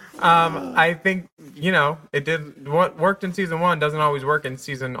 I think, it did... What worked in season 1 doesn't always work in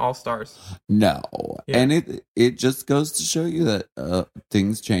season All-Stars. No. Yeah. And it just goes to show you that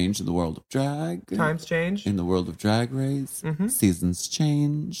things change in the world of drag. Times change. In the world of Drag Race. Mm-hmm. Seasons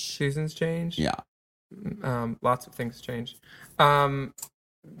change. Yeah. Lots of things change.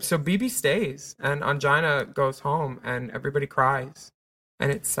 So BB stays and Angina goes home and everybody cries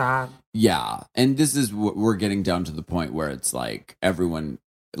and it's sad. Yeah. And this is what we're getting down to the point where it's like everyone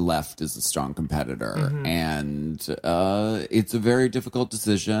left is a strong competitor. Mm-hmm. And it's a very difficult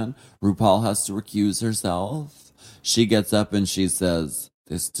decision. RuPaul has to recuse herself. She gets up and she says,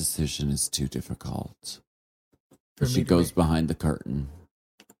 this decision is too difficult. She goes behind the curtain.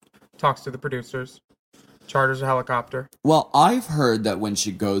 Talks to the producers. Charters a helicopter. Well, I've heard that when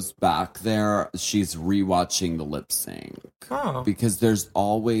she goes back there, she's rewatching the lip sync. Oh. Because there's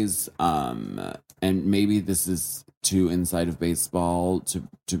always, and maybe this is too inside of baseball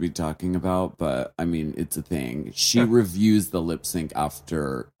to be talking about, but I mean, it's a thing. She reviews the lip sync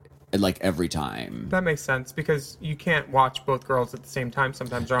after, like, every time. That makes sense, because you can't watch both girls at the same time.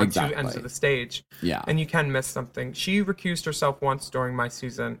 Sometimes they're on two ends of the stage. Yeah. And you can miss something. She recused herself once during my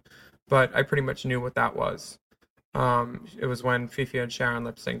season, but I pretty much knew what that was. It was when Fifi and Sharon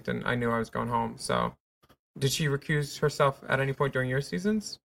lip synced, and I knew I was going home. So, did she recuse herself at any point during your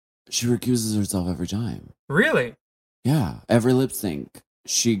seasons? She recuses herself every time. Really? Yeah, every lip sync.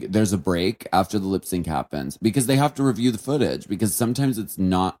 There's a break after the lip sync happens because they have to review the footage because sometimes it's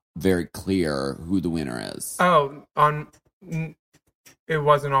not very clear who the winner is. Oh, it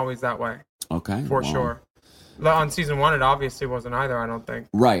wasn't always that way. Okay, for sure. On season 1, it obviously wasn't either, I don't think.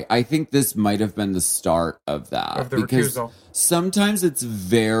 Right. I think this might have been the start of that. Of the recusal. Sometimes it's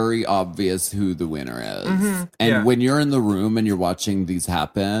very obvious who the winner is. Mm-hmm. And when you're in the room and you're watching these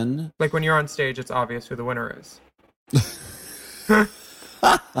happen... Like when you're on stage, it's obvious who the winner is.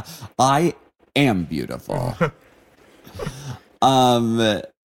 I am beautiful.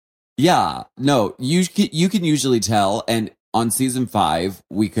 Yeah. No, you can usually tell, and... On season 5,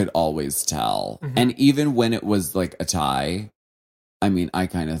 we could always tell. Mm-hmm. And even when it was like a tie, I mean, I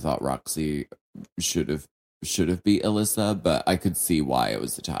kind of thought Roxy should have beat Alyssa, but I could see why it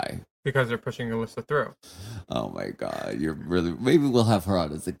was a tie. because they're pushing Alyssa through. Oh my God, you're really. Maybe we'll have her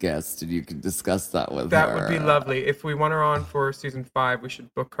on as a guest, and you can discuss that with her. That would be lovely. If we want her on for season 5, we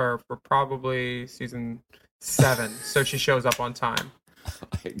should book her for probably season 7, so she shows up on time. Oh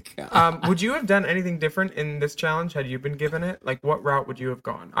my God. Would you have done anything different in this challenge had you been given it? Like, what route would you have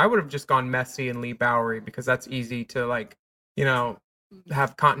gone? I would have just gone Messy and Lee Bowery because that's easy to, like, you know,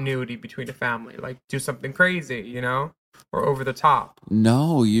 have continuity between a family. Like, do something crazy, you know, or over the top.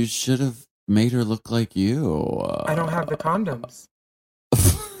 No, you should have made her look like you. I don't have the condoms.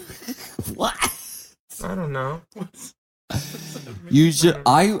 What? I don't know. You should.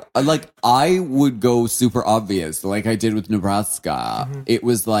 I would go super obvious, like I did with Nebraska. Mm-hmm. It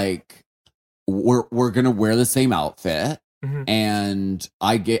was like we're gonna wear the same outfit, Mm-hmm. and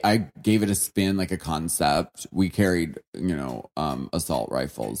I gave it a spin, like a concept. We carried, you know, assault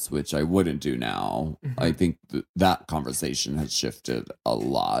rifles, which I wouldn't do now. Mm-hmm. I think that conversation has shifted a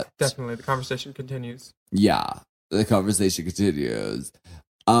lot. Definitely, the conversation continues. Yeah, the conversation continues.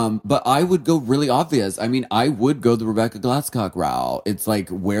 But I would go really obvious. I mean, I would go the Rebecca Glasscock route. It's like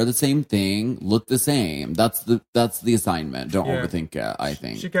wear the same thing, look the same. That's the assignment. Don't overthink it, I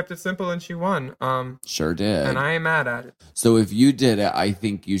think. She kept it simple and she won. Sure did. And I ain't mad at it. So if you did it, I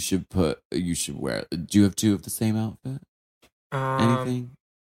think you should wear. Do you have 2 of the same outfit? Anything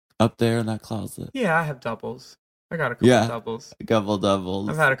up there in that closet? Yeah, I have doubles. I got a couple doubles. A couple doubles.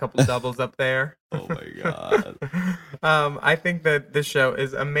 I've had a couple doubles up there. Oh my God. I think that this show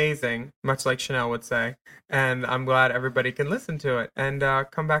is amazing, much like Chanel would say. And I'm glad everybody can listen to it and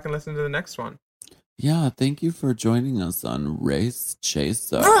come back and listen to the next one. Yeah, thank you for joining us on Race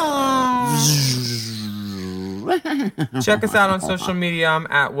Chaser. Check us out on social media. I'm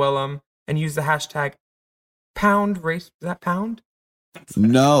at Willem. And use the hashtag #PoundRace. Is that pound?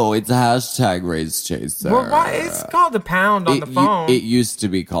 No, it's a hashtag Race Chaser. Well, why? It's called the pound on the phone. It used to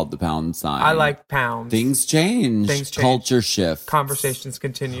be called the pound sign. I like pounds. Things change. Culture shift. Conversations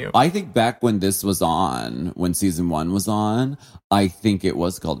continue. I think back when this was on, when season 1 was on, I think it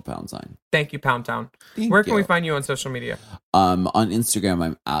was called the pound sign. Thank you, Pound Town. Thank Where can you. we find you on social media? On Instagram,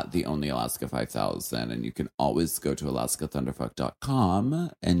 I'm at the Only Alaska 5000, and you can always go to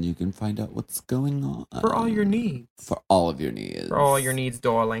alaskathunderfuck.com and you can find out what's going on. For all your needs. For all of your needs. For all your needs,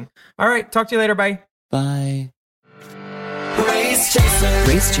 darling. All right, talk to you later. Bye. Bye. Race Chaser.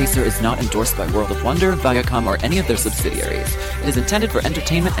 Race Chaser is not endorsed by World of Wonder, Viacom, or any of their subsidiaries. It is intended for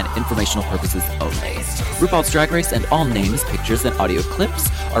entertainment and informational purposes only. RuPaul's Drag Race and all names, pictures, and audio clips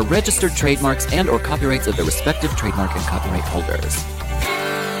are registered trademarks and/or copyrights of their respective trademark and copyright holders.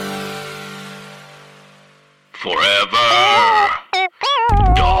 Forever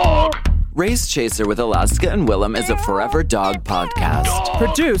Dog. Race Chaser with Alaska and Willem is a Forever Dog podcast.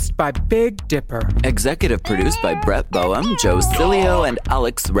 Produced by Big Dipper. Executive produced by Brett Boehm, Joe Cilio, and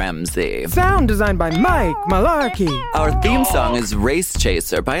Alex Ramsey. Sound designed by Mike Malarkey. Our theme song is Race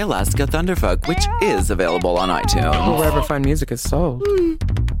Chaser by Alaska Thunderfuck, which is available on iTunes. Or wherever fine music is sold.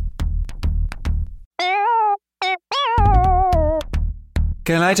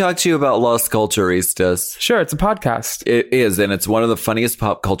 Can I talk to you about Las Culturistas? Sure, it's a podcast. It is, and it's one of the funniest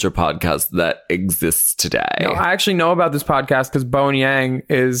pop culture podcasts that exists today. No, I actually know about this podcast because Bowen Yang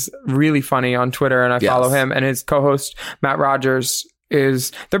is really funny on Twitter, and I follow him. And his co-host, Matt Rogers,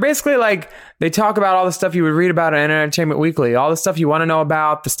 they're basically like, they talk about all the stuff you would read about in Entertainment Weekly, all the stuff you want to know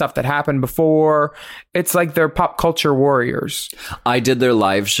about, the stuff that happened before. It's like they're pop culture warriors. I did their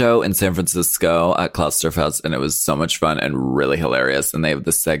live show in San Francisco at Clusterfest, and it was so much fun and really hilarious. And they have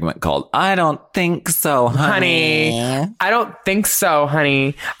this segment called I Don't Think So, Honey. I don't think so,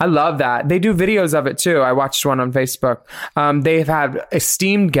 honey. I love that. They do videos of it too. I watched one on Facebook. They've had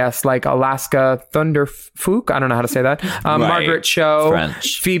esteemed guests like Alaska Thunderfuck. I don't know how to say that. Margaret Cho,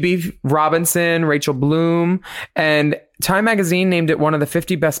 French. Phoebe Robinson, Rachel Bloom, and Time Magazine named it one of the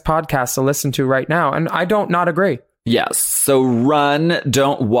 50 best podcasts to listen to right now. And I don't not agree. Yes. So run,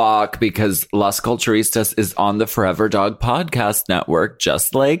 don't walk, because Las Culturistas is on the Forever Dog Podcast Network,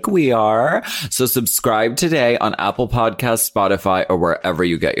 just like we are. So subscribe today on Apple Podcasts, Spotify, or wherever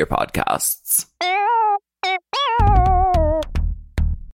you get your podcasts.